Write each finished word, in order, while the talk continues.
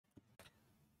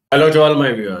Hello to all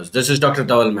my viewers, this is Dr.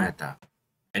 Dhaval Maheta,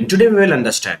 and today we will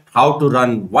understand how to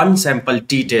run one sample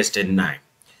t-test in KNIME.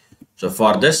 So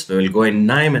for this, we will go in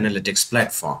KNIME Analytics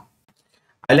platform.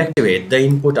 I'll activate the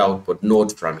input-output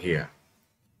node from here.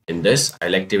 In this,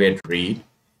 I'll activate read.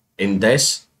 In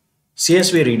this,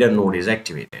 CSV reader node is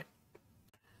activated.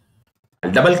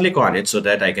 I'll double click on it so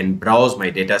that I can browse my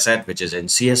dataset which is in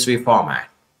CSV format.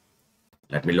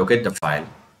 Let me locate the file.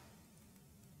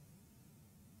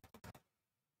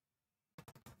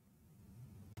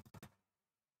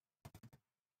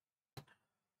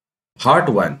 Part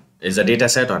 1 is a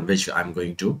dataset on which I'm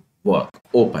going to work.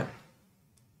 Open.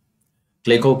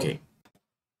 Click OK.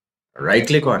 Right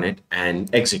click on it and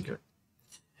execute.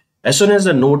 As soon as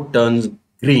the node turns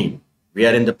green, we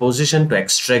are in the position to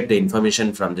extract the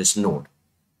information from this node.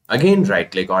 Again,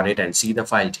 right click on it and see the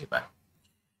file table.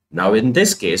 Now in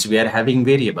this case, we are having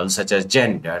variables such as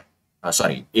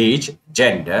age,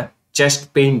 gender,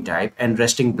 chest pain type, and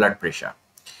resting blood pressure.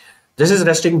 This is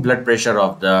resting blood pressure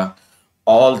of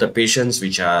all the patients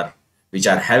which are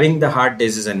having the heart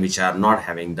disease and which are not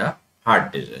having the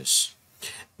heart disease.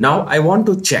 Now I want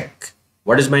to check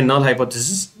what is my null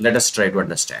hypothesis. Let us try to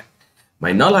understand.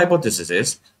 My null hypothesis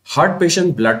is heart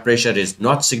patient blood pressure is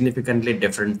not significantly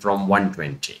different from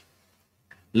 120.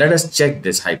 Let us check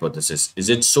this hypothesis. Is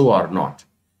it so or not?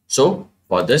 So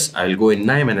for this, I will go in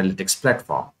KNIME Analytics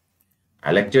platform.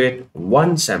 I'll activate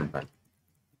one sample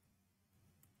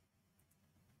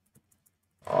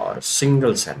or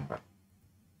single sample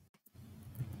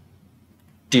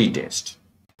t-test.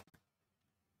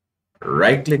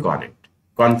 Right click on it,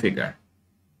 configure.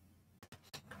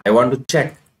 I want to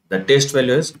check the test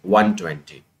value is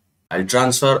 120. I'll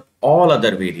transfer all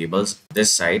other variables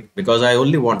this side because I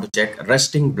only want to check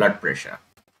resting blood pressure.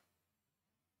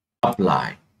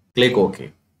 Apply, click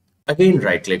OK. Again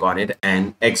right click on it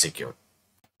and execute.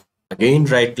 Again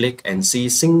right click and see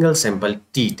single sample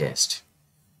t-test.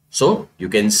 So you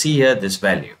can see here this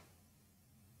value,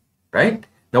 right?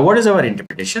 Now what is our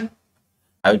interpretation?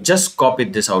 I've just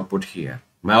copied this output here.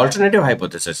 My alternative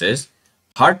hypothesis is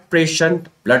heart patient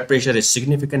blood pressure is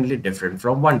significantly different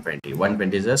from 120.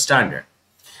 120 is a standard.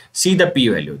 See the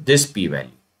p-value, this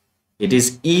p-value. It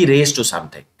is e raised to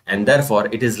something and therefore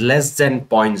it is less than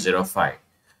 0.05.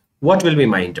 What will be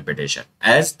my interpretation?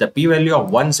 As the p-value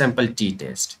of one sample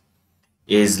t-test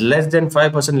is less than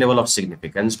 5% level of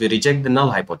significance, we reject the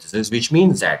null hypothesis, which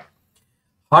means that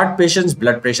heart patient's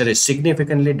blood pressure is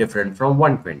significantly different from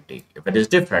 120. If it is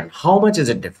different, how much is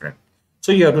it different?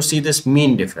 So you have to see this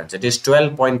mean difference. It is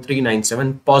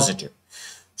 12.397 positive.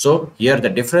 So here the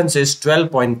difference is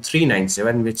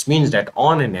 12.397, which means that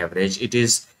on an average, it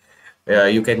is,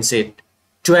 you can say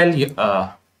 12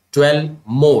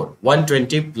 more.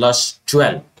 120 plus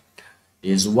 12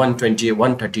 is 120,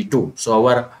 132. So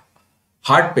our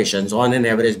heart patients on an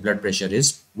average blood pressure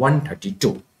is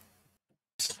 132.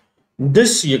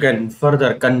 This you can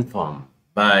further confirm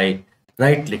by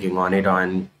right clicking on it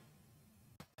and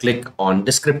click on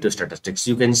descriptive statistics.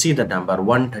 You can see the number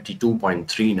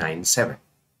 132.397.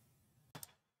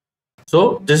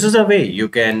 So this is a way you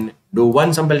can do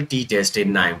one sample t-test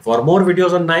in KNIME. For more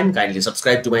videos on KNIME, kindly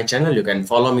subscribe to my channel. You can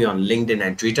follow me on LinkedIn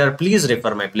and Twitter. Please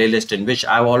refer my playlist in which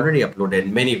I've already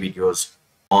uploaded many videos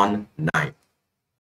on KNIME.